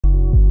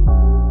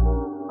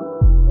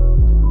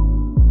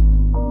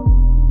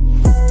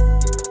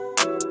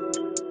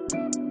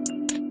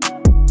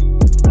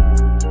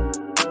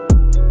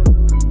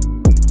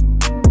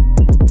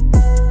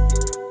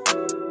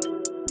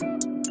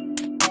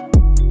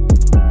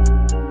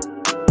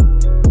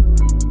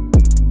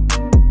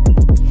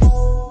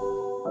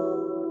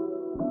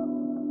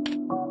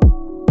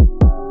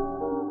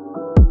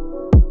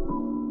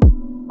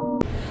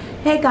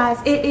Hey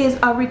guys, it is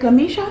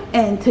Arickamisha,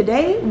 and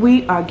today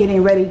we are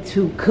getting ready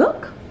to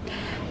cook.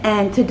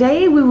 And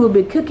today we will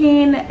be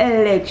cooking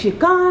le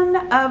chicken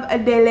of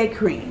de la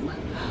creme.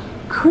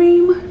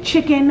 Cream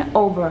chicken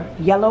over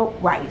yellow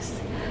rice.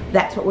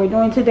 That's what we're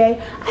doing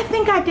today. I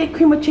think I did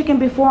cream of chicken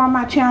before on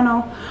my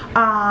channel.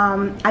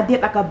 I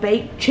did like a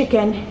baked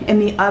chicken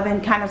in the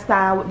oven kind of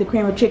style with the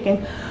cream of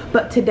chicken.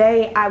 But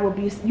today I will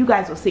be, you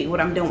guys will see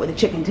what I'm doing with the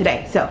chicken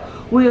today. So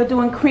we are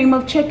doing cream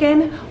of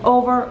chicken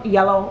over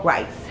yellow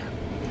rice.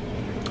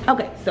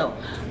 Okay, so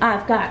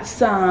I've got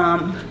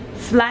some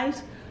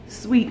sliced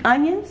sweet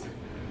onions.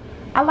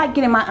 I like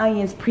getting my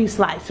onions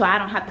pre-sliced so I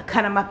don't have to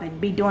cut them up and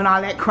be doing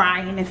all that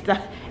crying and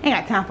stuff. Ain't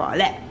got time for all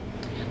that.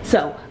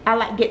 So I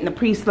like getting the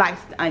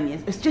pre-sliced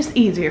onions. It's just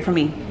easier for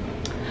me.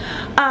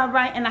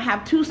 Alright, and I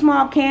have 2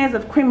 small cans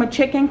of cream of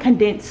chicken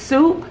condensed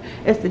soup.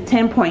 It's the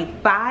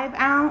 10.5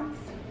 ounce.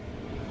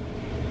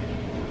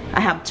 I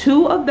have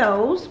 2 of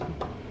those.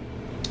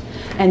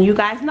 And you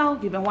guys know,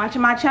 if you've been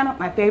watching my channel,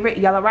 my favorite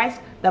yellow rice,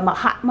 the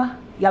Mahatma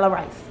yellow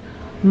rice.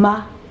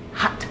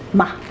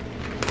 Mahatma.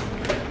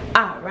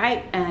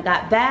 Alright, and I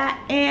got that.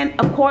 And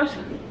of course,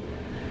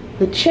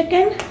 the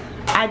chicken.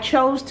 I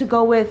chose to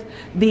go with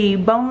the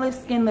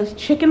boneless, skinless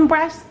chicken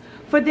breast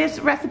for this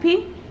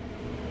recipe.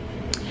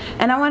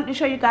 And I wanted to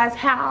show you guys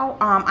how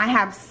I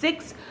have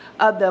 6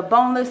 of the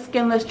boneless,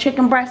 skinless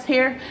chicken breasts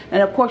here.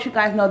 And of course, you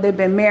guys know they've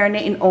been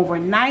marinating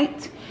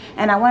overnight.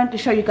 And I wanted to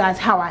show you guys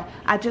how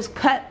I just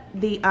cut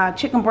the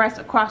chicken breast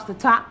across the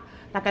top.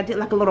 Like I did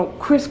like a little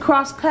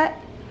crisscross cut,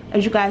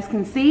 as you guys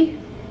can see.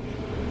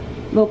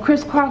 Little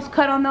crisscross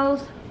cut on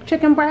those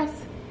chicken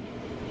breasts.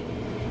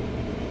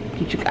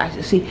 Get you guys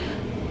to see.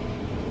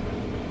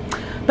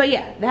 But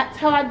yeah, that's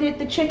how I did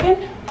the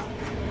chicken.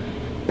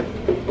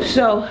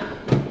 So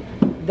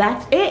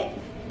that's it.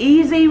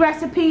 Easy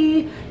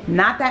recipe,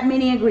 not that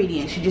many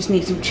ingredients. You just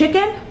need some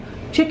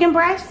chicken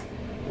breast,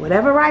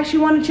 whatever rice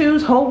you want to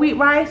choose, whole wheat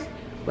rice,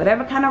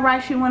 whatever kind of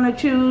rice you want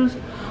to choose.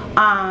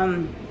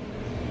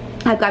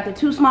 I've got the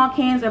 2 small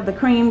cans of the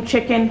cream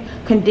chicken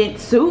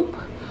condensed soup.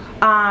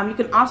 You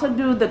can also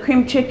do the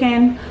cream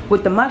chicken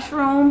with the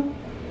mushroom,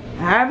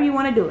 however you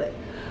want to do it.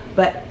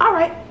 But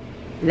alright,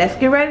 let's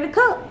get ready to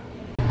cook.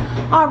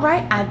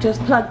 Alright, I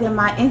just plugged in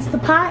my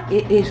Instapot.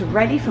 It is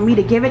ready for me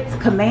to give it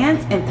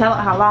commands and tell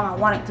it how long I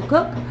want it to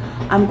cook.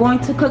 I'm going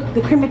to cook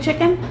the cream of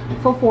chicken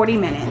for 40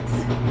 minutes.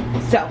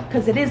 So,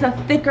 because it is a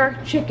thicker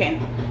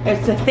chicken.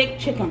 It's a thick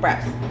chicken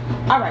breast.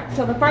 Alright,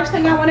 so the first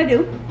thing I want to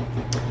do,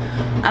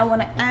 I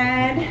want to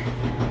add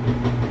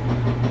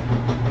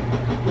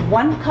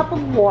 1 cup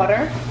of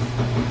water.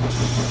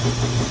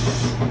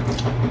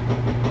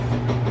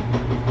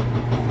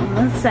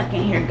 1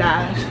 second here,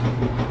 guys.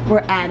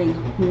 We're adding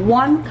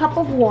 1 cup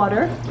of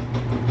water.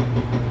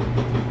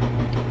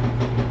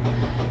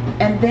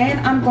 And then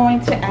I'm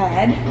going to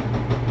add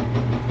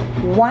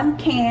 1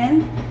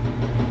 can,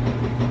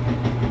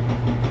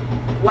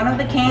 1 of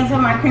the cans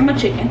of my cream of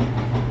chicken.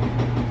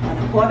 I'm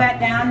going to pour that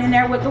down in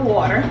there with the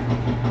water.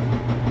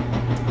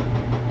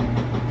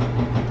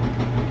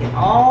 Get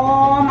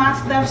all my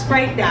stuff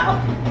scraped out.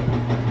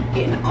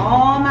 Getting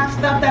all my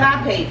stuff that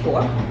I paid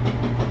for.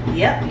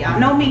 Yep, y'all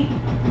know me.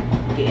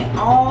 Getting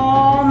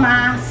all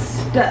my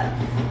stuff.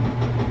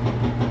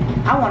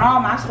 I want all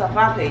my stuff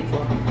I paid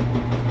for.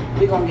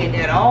 We're going to get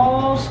that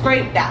all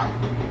scraped out.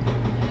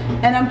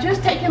 And I'm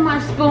just taking my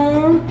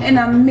spoon and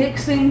I'm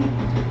mixing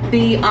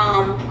the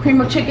cream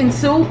of chicken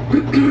soup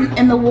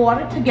and the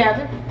water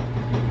together.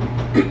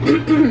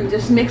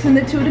 Just mixing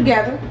the 2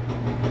 together.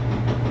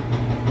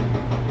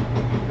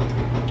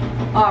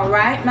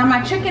 Alright, now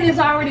my chicken is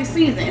already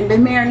seasoned and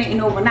been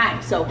marinating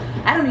overnight, so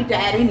I don't need to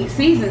add any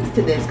seasons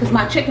to this because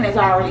my chicken is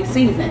already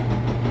seasoned.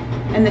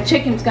 And the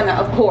chicken's gonna,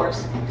 of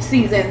course,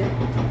 season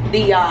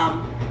the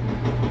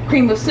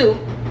cream of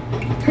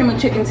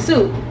chicken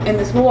soup in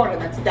this water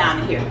that's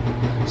down here.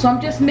 So I'm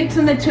just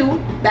mixing the 2,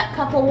 that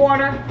cup of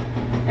water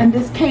and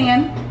this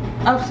can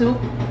of soup.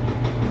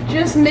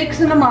 Just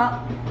mixing them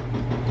up,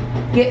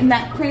 getting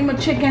that cream of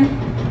chicken.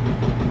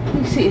 Let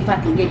me see if I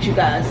can get you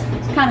guys.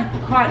 It's kind of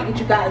hard to get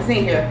you guys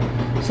in here.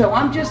 So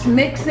I'm just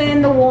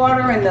mixing the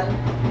water and the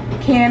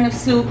can of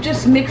soup,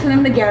 just mixing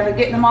them together,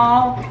 getting them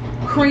all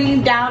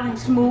creamed out and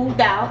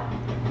smoothed out.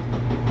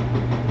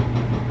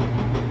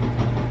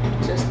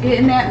 Just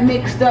getting that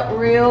mixed up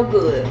real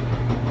good.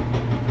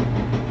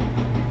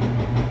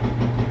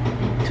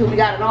 Till we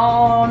got it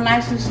all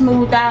nice and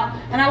smoothed out.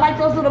 And I like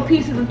those little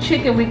pieces of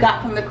chicken we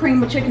got from the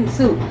cream of chicken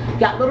soup.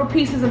 Got little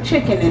pieces of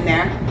chicken in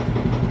there.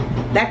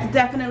 That's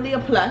definitely a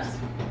plus.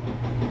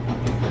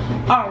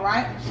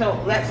 Alright,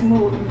 so let's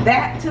move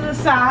that to the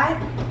side.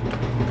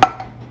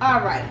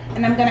 Alright,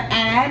 and I'm going to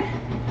add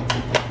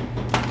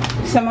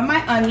some of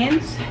my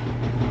onions.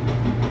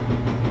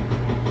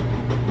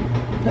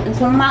 Putting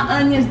some of my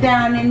onions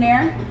down in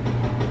there.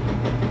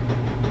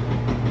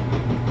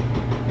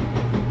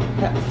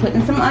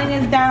 Putting some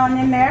onions down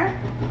in there.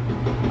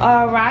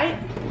 Alright.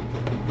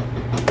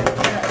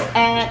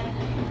 Add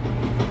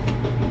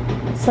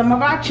some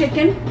of our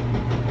chicken.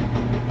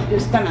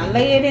 Just gonna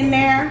lay it in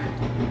there.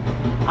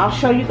 I'll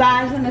show you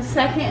guys in a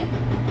second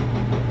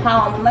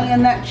how I'm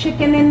laying that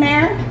chicken in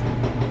there.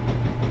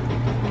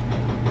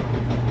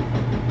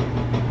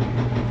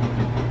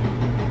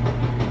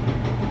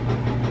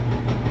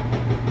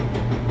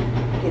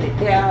 Get it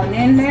down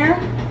in there.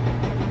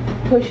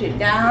 Push it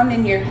down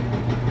in your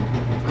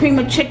cream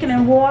of chicken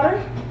and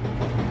water.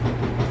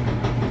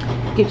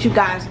 Get you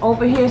guys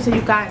over here so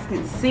you guys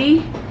can see.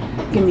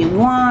 Give me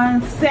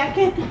 1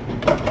 second.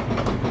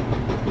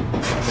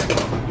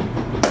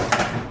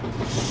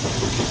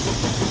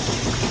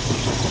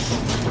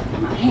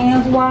 My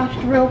hands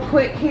washed real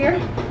quick here.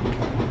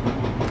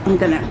 I'm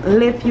gonna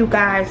lift you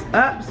guys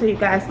up so you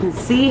guys can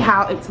see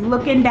how it's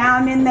looking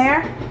down in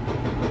there.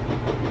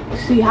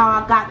 See how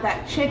I got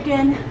that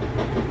chicken?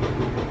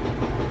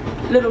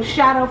 Little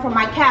shadow from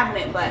my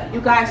cabinet, but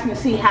you guys can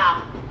see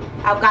how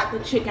I've got the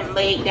chicken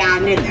laid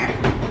down in there.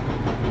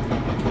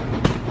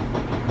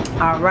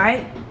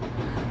 Alright,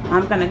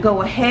 I'm gonna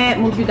go ahead,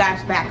 move you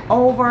guys back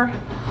over.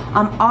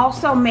 I'm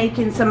also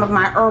making some of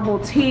my herbal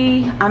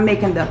tea. I'm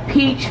making the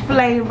peach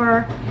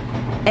flavor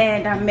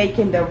and I'm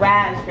making the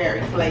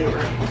raspberry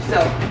flavor. So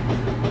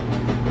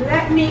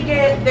let me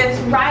get this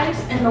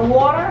rice in the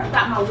water.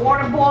 Got my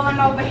water boiling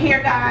over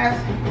here, guys.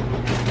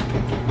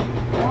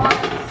 1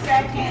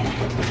 second.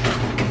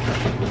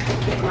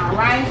 Get my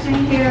rice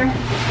in here.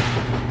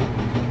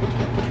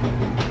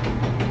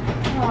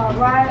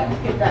 Alright,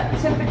 let's get that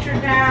temperature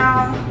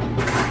down.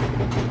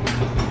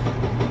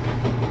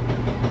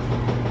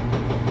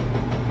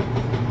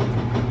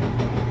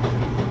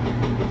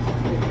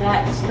 Get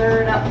that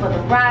stirred up for the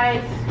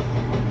rice.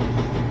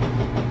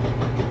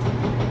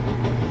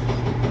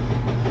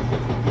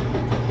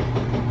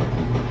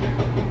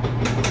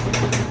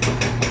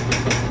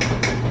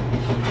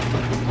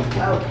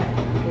 Okay,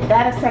 give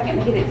that a second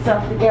to get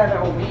itself together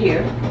over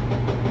here.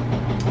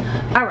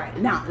 Alright,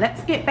 now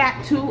let's get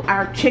back to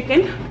our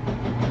chicken.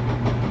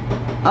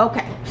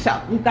 Okay,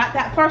 so we've got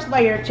that first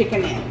layer of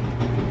chicken in.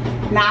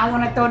 Now I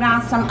want to throw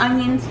down some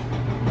onions.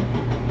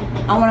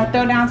 I want to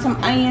throw down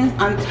some onions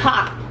on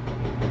top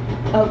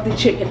of the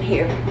chicken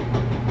here.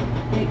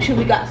 Make sure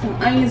we got some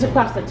onions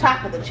across the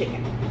top of the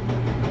chicken.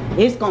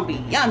 It's going to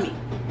be yummy.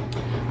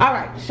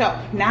 Alright, so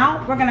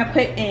now we're going to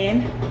put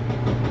in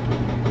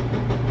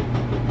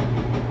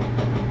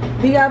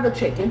the other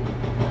chicken.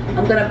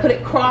 I'm going to put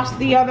it cross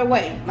the other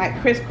way, like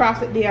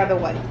crisscross it the other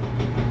way.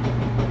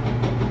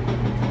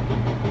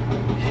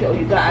 Show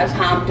you guys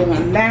how I'm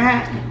doing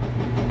that.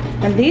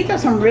 And these are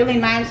some really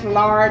nice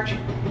large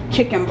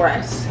chicken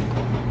breasts.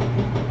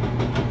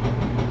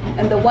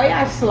 And the way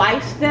I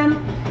slice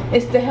them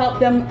is to help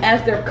them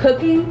as they're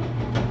cooking.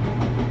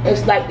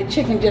 It's like the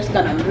chicken just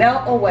gonna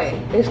melt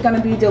away. It's gonna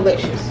be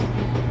delicious.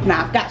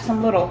 Now I've got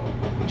some little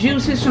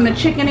juices from the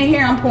chicken in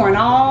here. I'm pouring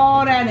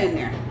all that in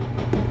there.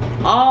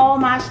 All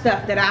my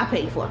stuff that I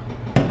pay for.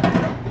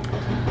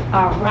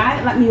 All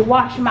right, let me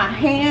wash my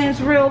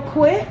hands real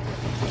quick.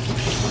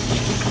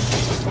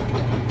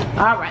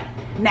 All right,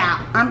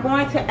 now I'm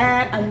going to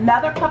add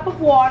another cup of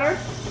water.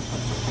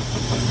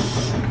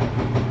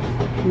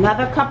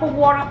 Another cup of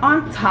water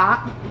on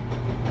top.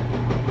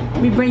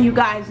 Let me bring you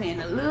guys in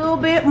a little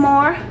bit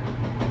more.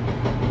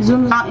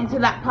 Zoom out into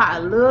that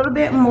pot a little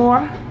bit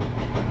more.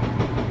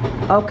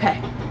 Okay.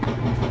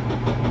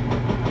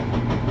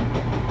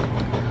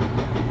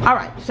 All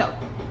right, so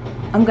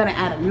I'm gonna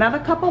add another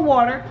cup of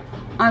water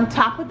on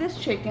top of this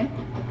chicken.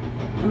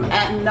 I'm gonna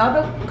add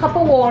another cup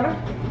of water.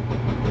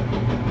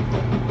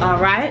 All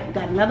right,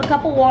 got another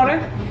cup of water,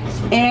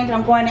 and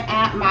I'm going to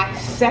add my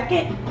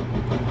second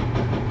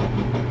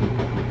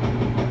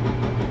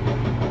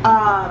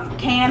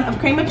can of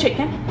cream of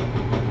chicken.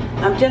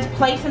 I'm just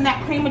placing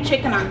that cream of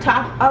chicken on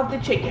top of the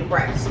chicken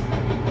breast.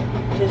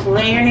 Just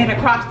layering it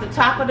across the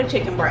top of the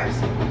chicken breast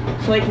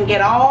so it can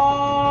get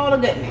all the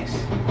goodness.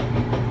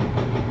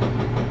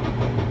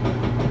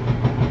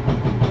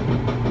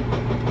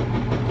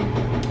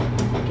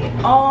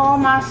 Get all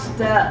my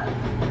stuff.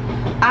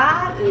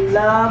 I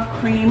love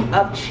cream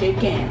of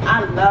chicken.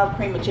 I love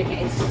cream of chicken.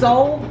 It's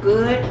so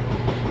good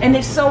and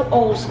it's so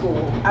old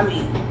school. I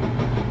mean,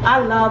 I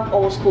love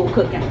old school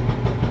cooking.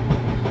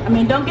 I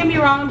mean, don't get me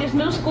wrong, this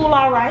new school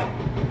alright,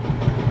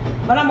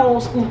 but I'm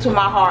old school to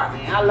my heart,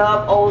 man. I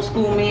love old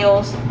school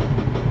meals.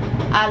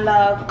 I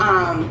love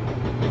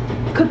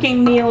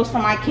cooking meals for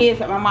my kids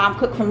that my mom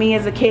cooked for me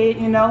as a kid,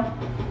 you know.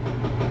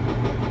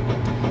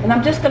 And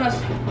I'm just gonna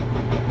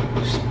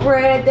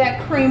spread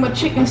that cream of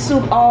chicken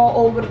soup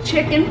all over the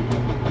chicken.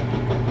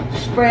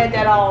 Spread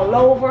that all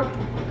over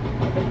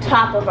the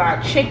top of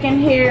our chicken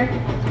here.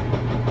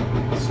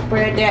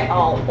 Spread that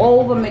all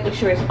over, making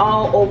sure it's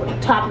all over the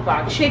top of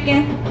our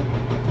chicken.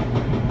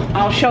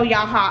 I'll show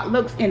y'all how it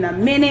looks in a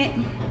minute.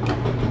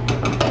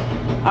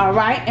 All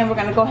right, and we're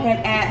gonna go ahead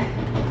and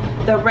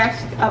add the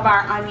rest of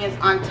our onions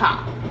on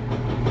top.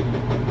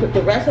 Put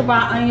the rest of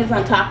our onions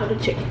on top of the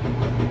chicken.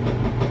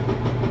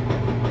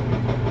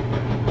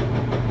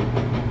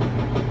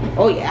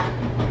 Oh yeah,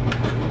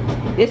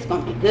 this is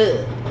gonna be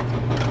good.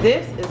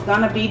 This is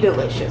gonna be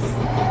delicious.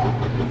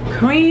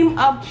 Cream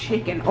of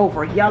chicken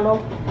over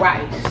yellow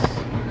rice.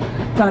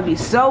 It's gonna be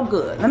so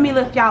good. Let me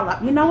lift y'all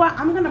up. You know what?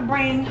 I'm gonna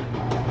bring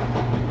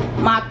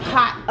my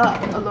pot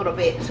up a little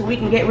bit so we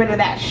can get rid of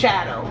that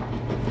shadow,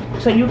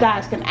 so you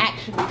guys can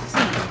actually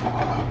see.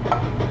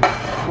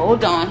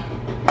 Hold on.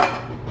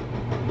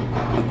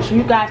 So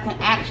you guys can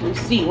actually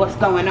see what's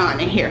going on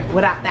in here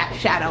without that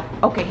shadow.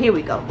 Okay, here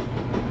we go.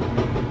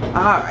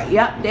 Alright,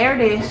 yep, there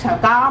it is.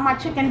 I've got all my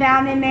chicken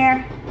down in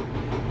there.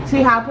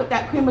 See how I put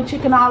that cream of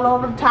chicken all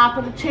over the top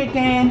of the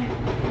chicken,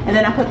 and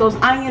then I put those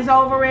onions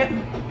over it.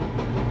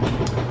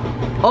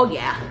 Oh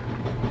yeah.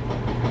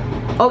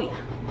 Oh yeah.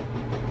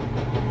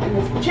 And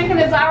this chicken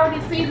is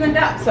already seasoned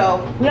up,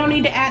 so we don't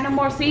need to add no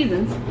more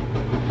seasons.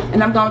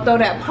 And I'm gonna throw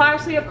that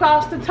parsley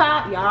across the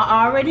top. Y'all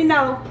already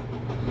know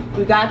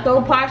we gotta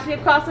throw parsley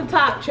across the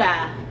top,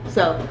 child.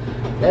 So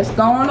let's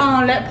go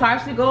on. Let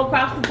parsley go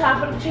across the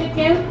top of the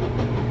chicken.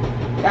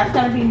 That's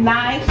gonna be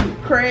nice and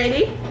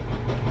pretty.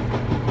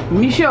 Let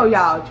me show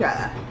y'all,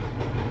 child.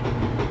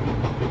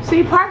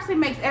 See, parsley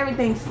makes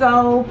everything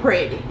so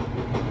pretty.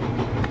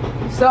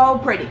 So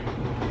pretty.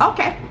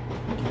 Okay.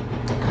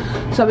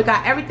 So we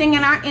got everything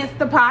in our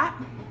Instapot.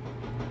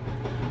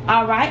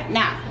 Alright,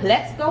 now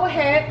let's go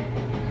ahead.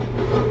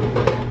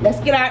 Let's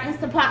get our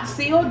Instapot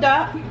sealed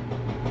up.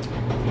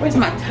 Where's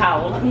my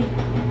towel? Let me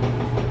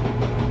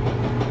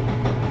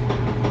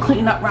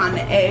clean up around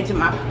the edge of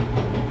my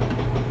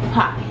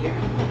pot here.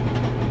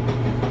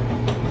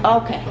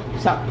 Okay,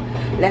 so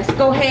let's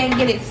go ahead and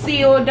get it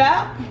sealed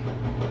up.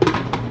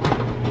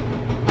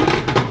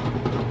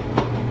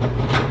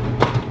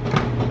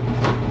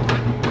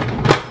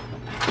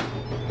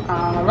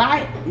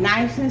 Alright,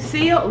 nice and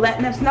sealed,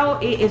 letting us know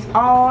it is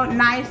all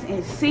nice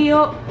and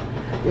sealed.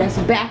 Let's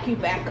back you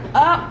back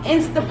up,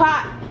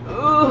 Instapot.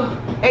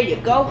 Ooh, there you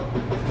go.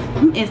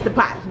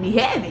 Instapots be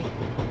heavy.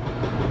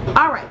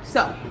 Alright,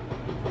 so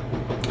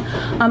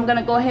I'm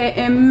gonna go ahead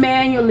and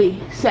manually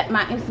set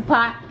my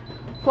Instapot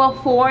for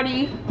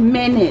 40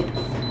 minutes.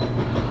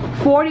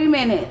 40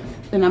 minutes,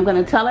 and I'm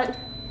gonna tell it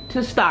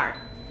to start.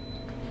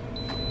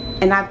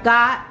 And I've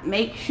got,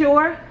 make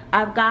sure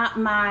I've got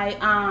my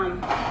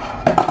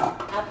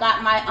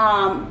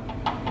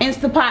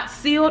Instapot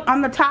sealed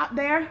on the top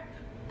there.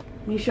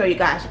 Let me show you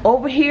guys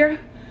over here.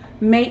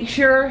 Make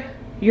sure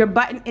your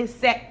button is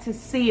set to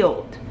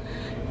sealed.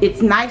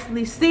 It's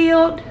nicely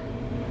sealed.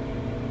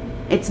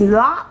 It's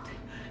locked,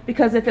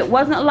 because if it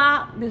wasn't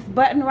locked, this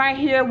button right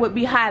here would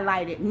be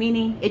highlighted,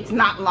 meaning it's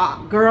not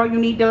locked. Girl, you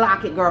need to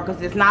lock it, girl,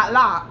 because it's not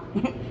locked.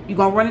 You're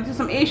gonna run into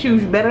some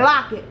issues. You better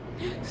lock it.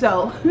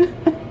 So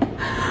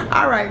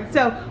all right,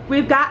 so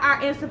we've got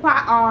our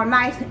Instapot all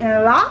nice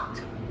and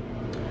locked,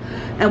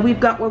 and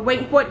we're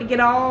waiting for it to get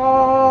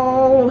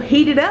all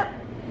heated up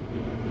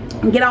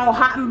and get all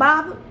hot and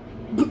bothered.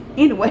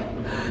 Anyway,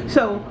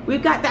 so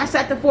we've got that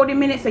set to 40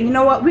 minutes, so you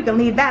know what, we can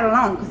leave that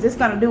alone because it's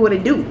gonna do what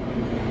it do.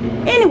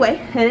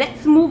 Anyway,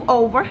 let's move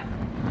over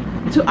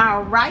to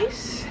our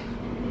rice.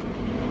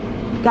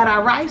 Got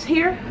our rice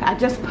here. I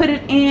just put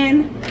it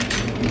in.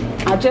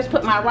 I just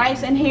put my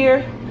rice in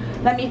here.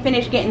 Let me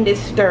finish getting this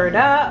stirred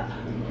up,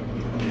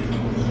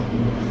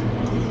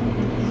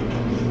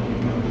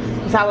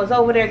 because I was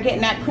over there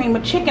getting that cream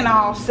of chicken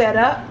all set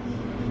up.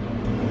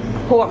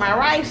 Poured my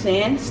rice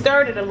in,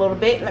 stirred it a little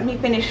bit. Let me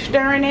finish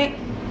stirring it.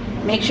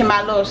 Make sure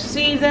my little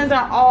seasons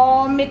are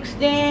all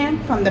mixed in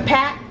from the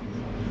pack.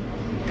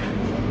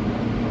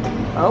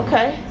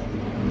 Okay,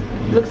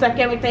 looks like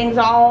everything's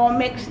all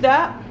mixed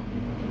up.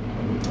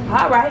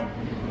 All right,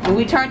 when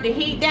we turn the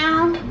heat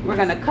down, we're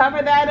gonna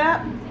cover that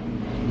up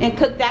and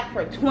cook that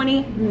for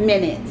 20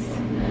 minutes.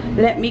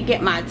 Let me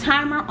get my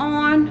timer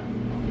on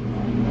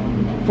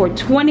for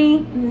 20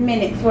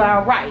 minutes for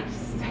our rice.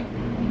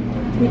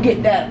 We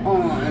get that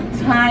on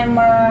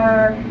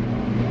timer.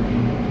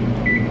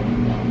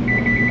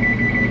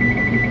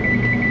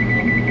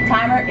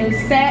 Timer is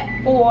set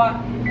for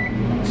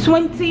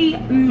 20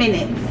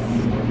 minutes.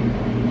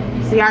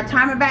 See our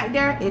timer back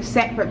there is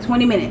set for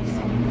 20 minutes.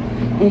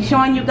 And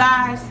showing you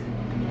guys,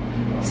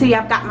 see,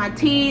 I've got my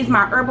teas,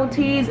 my herbal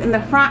teas. In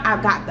the front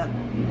I've got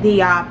the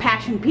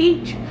passion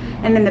peach,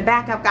 and in the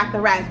back I've got the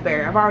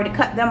raspberry. I've already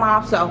cut them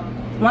off, so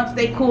once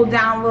they cool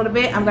down a little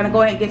bit, I'm gonna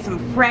go ahead and get some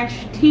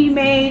fresh tea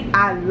made.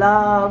 I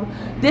love,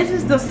 this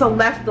is the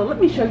Celestial.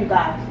 Let me show you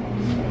guys.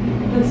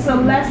 The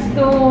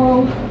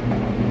Celestial,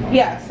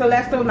 yeah,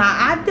 Celestial. Now,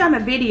 I've done a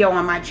video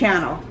on my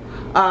channel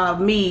of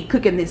me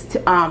cooking this,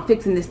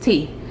 fixing this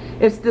tea.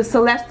 It's the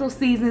Celestial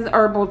Seasons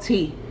Herbal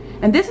Tea.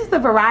 And this is the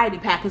variety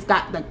pack. It's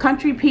got the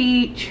country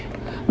peach.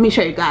 Let me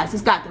show you guys.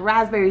 It's got the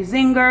raspberry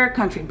zinger,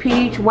 country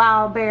peach,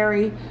 wild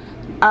berry,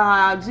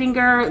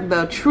 zinger,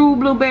 the true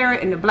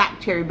blueberry, and the black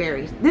cherry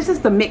berries. This is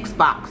the mix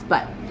box,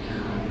 but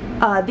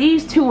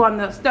these two on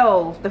the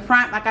stove, the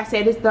front, like I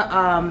said, is the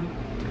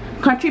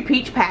country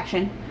peach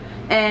passion,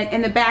 and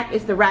in the back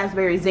is the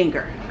raspberry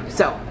zinger.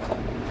 So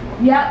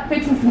yep,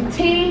 fixing some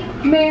tea.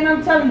 Man,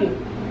 I'm telling you,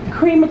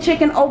 cream of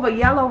chicken over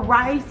yellow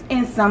rice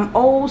and some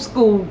old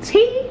school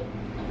tea,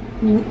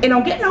 it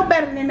don't get no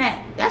better than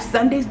that. That's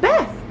Sunday's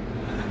best.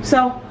 So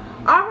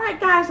all right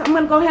guys, I'm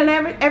gonna go ahead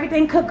and let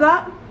everything cook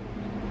up.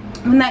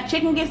 When that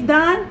chicken gets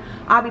done,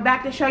 I'll be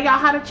back to show y'all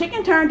how the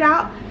chicken turned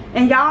out.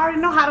 And y'all already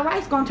know how the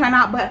rice gonna turn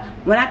out. But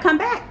when I come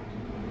back,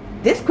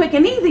 this quick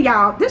and easy,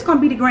 y'all. This gonna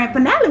be the grand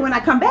finale when I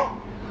come back.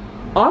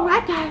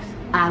 Alright guys,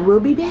 I will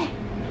be back.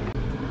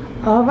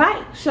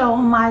 Alright, so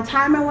my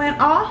timer went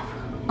off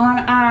on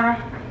our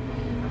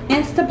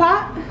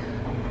Instapot.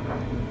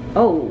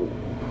 Oh,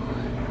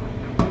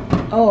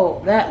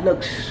 that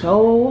looks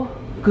so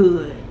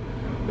good.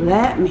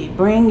 Let me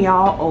bring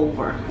y'all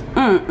over.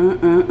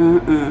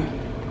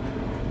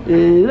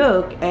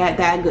 Look at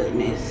that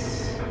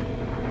goodness.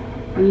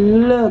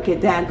 Look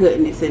at that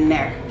goodness in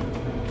there.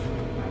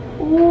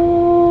 Ooh,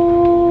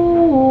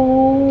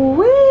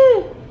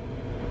 wee.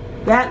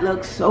 That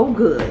looks so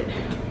good.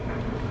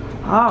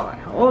 Alright,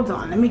 hold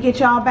on. Let me get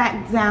y'all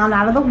back down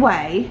out of the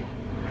way.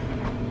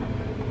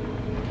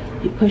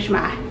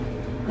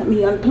 Let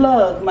me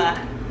unplug my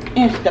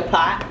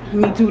Instapot. Let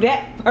me do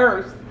that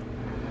first.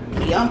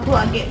 Let me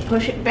unplug it,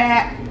 push it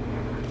back.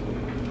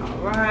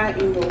 Alright,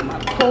 remove my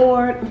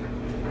cord.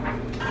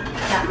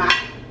 Got my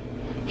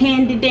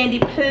handy dandy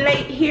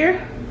plate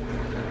here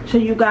so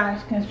you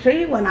guys can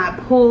see when I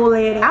pull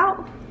it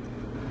out.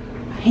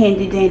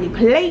 Handy dandy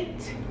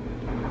plate.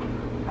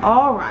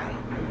 Alright,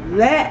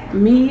 let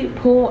me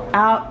pull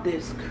out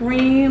this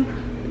cream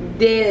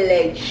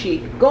de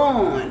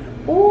chicken.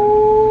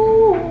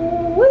 Ooh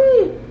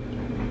wee.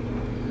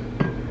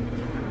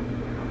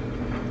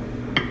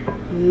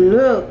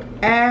 Look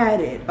at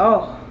it.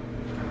 Oh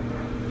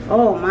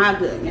my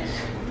goodness.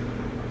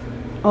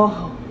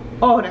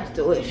 Oh, that's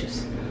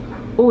delicious.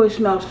 Oh, it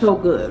smells so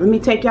good. Let me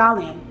take y'all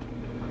in.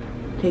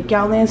 Take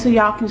y'all in so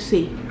y'all can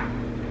see.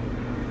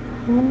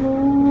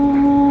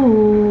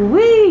 Ooh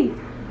wee.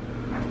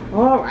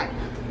 Alright.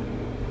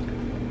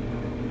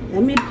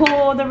 Let me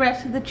pull the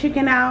rest of the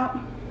chicken out.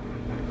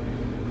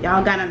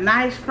 Y'all got a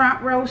nice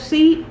front row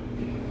seat.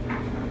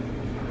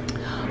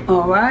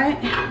 Alright.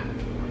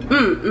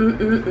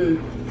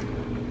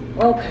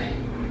 Okay.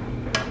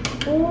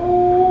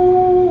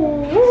 Ooh.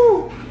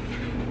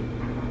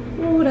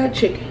 Ooh, that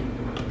chicken.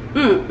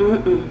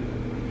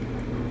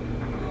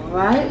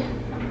 Alright.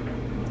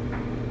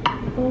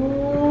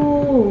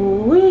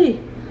 Ooh wee.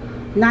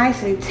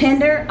 Nice and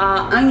tender.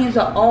 Our onions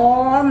are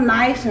all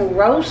nice and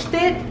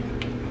roasted.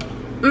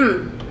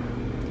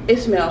 It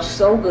smells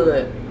so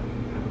good.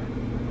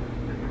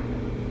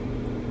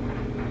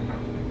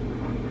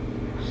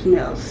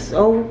 Smells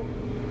so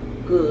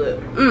good.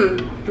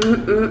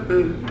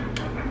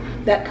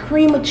 That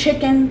cream of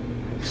chicken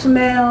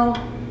smell.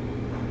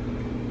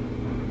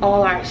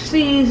 All our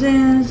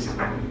seasons.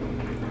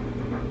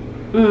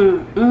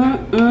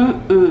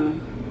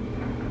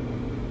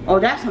 Oh,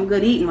 that's some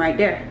good eating right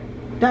there.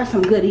 That's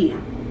some good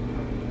eating.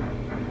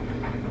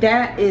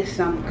 That is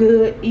some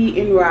good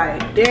eating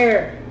right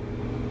there.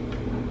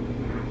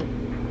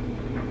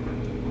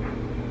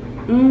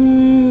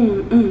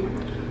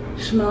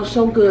 Smells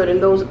so good.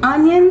 And those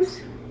onions.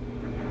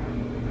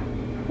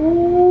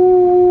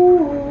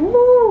 Ooh.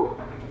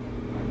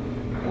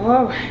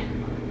 Alright.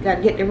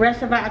 Gotta get the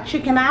rest of our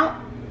chicken out.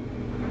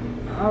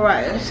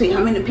 Alright, let's see how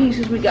many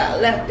pieces we got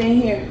left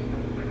in here.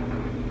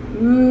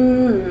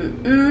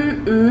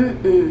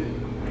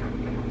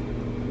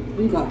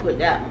 We're gonna put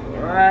that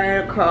right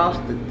across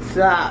the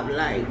top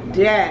like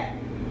that.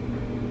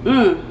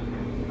 Let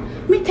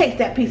me taste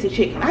that piece of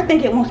chicken. I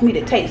think it wants me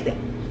to taste it.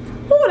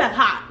 Oh, that's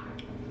hot.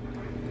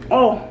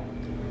 Oh,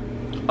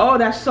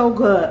 that's so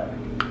good.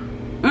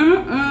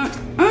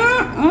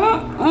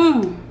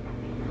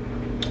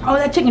 Oh,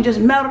 that chicken just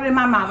melted in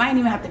my mouth. I didn't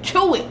even have to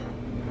chew it.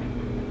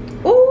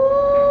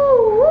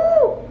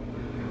 Ooh,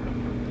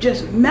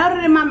 just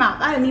melted in my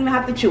mouth. I didn't even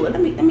have to chew it.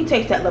 Let me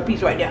taste that little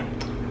piece right there.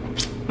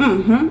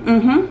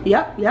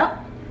 Yep.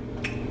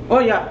 Oh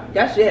yeah,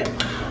 that's it.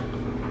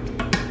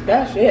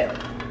 That's it.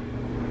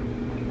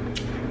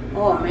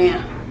 Oh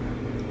man,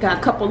 got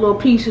a couple little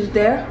pieces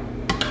there.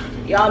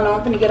 Y'all know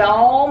I'm finna get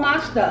all my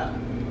stuff.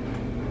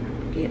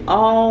 Get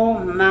all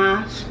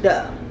my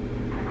stuff.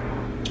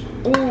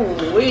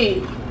 Ooh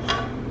wee.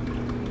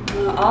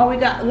 All we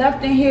got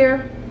left in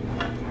here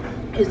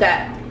is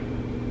that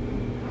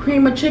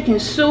cream of chicken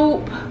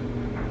soup.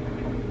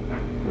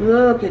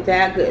 Look at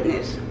that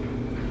goodness.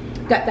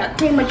 Got that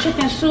cream of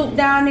chicken soup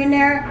down in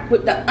there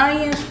with the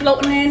onions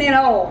floating in it.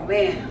 Oh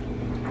man.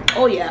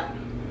 Oh yeah.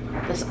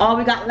 That's all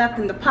we got left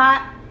in the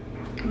pot.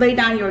 Lay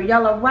down your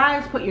yellow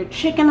rice. Put your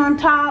chicken on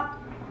top.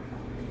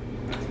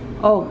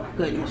 Oh my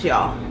goodness,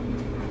 y'all.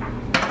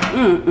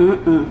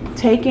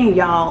 Taking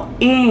y'all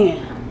in.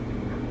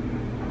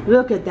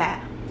 Look at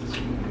that.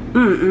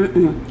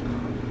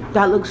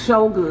 That looks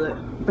so good.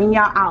 Bring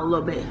y'all out a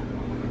little bit.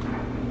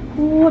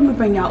 Ooh, let me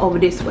bring y'all over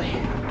this way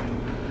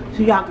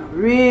so y'all can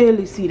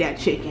really see that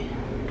chicken.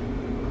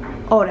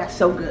 Oh, that's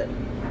so good.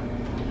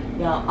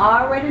 Y'all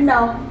already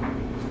know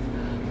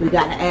we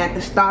gotta add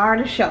the star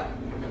of the show,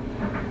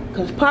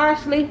 because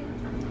Parsley,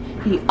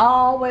 he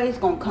always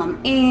gonna come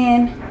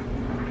in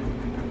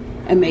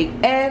and make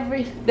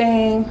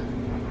everything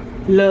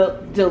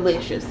look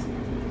delicious.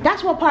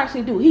 That's what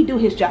Parsley do. He do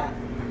his job.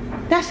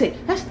 That's it.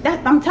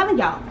 I'm telling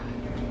y'all,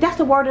 that's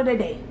the word of the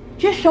day.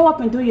 just show up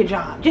and do your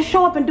job. Just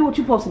show up and do what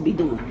you're supposed to be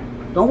doing.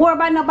 Don't worry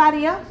about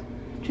nobody else.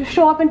 Just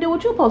show up and do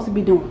what you're supposed to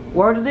be doing.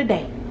 Word of the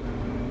day.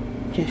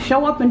 Just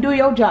show up and do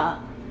your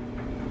job.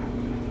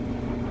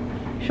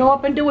 Show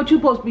up and do what you're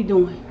supposed to be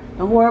doing.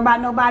 Don't worry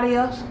about nobody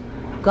else.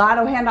 God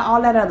will handle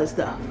all that other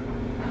stuff.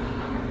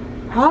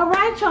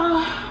 Alright,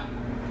 y'all.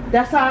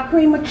 That's our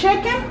cream of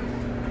chicken.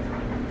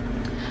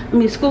 Let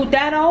me scoot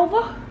that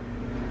over.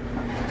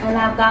 And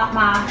I've got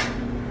my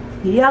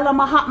yellow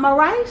Mahatma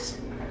rice.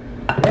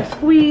 Let's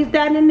squeeze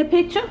that in the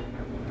picture.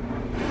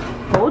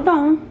 Hold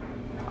on.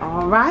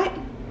 Alright.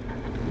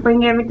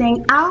 Bring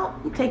everything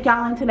out. Take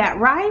y'all into that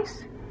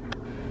rice.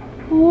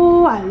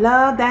 Ooh, I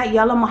love that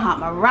yellow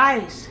Mahatma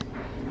rice.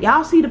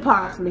 Y'all see the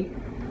parsley.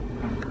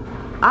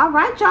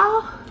 Alright,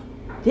 y'all.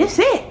 This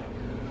it.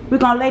 We're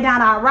going to lay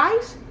down our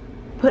rice.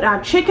 Put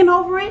our chicken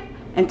over it.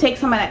 And take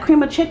some of that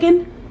cream of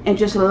chicken. And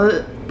just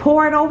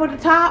pour it over the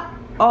top.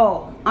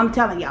 Oh, I'm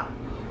telling y'all.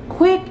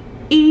 Quick,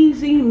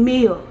 easy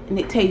meal. And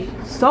it tastes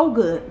so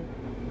good.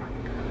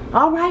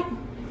 Alright.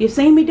 You've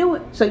seen me do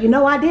it. So you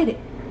know I did it.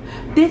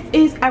 This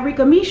is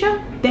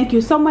Arickamisha. Thank you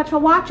so much for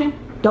watching.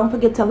 Don't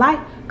forget to like,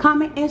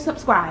 comment, and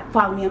subscribe.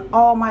 Follow me on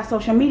all my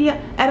social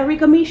media at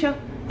Arickamisha.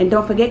 And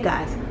don't forget,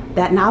 guys,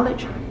 that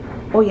knowledge,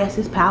 oh yes,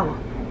 is power.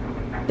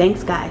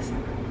 Thanks, guys.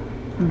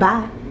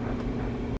 Bye.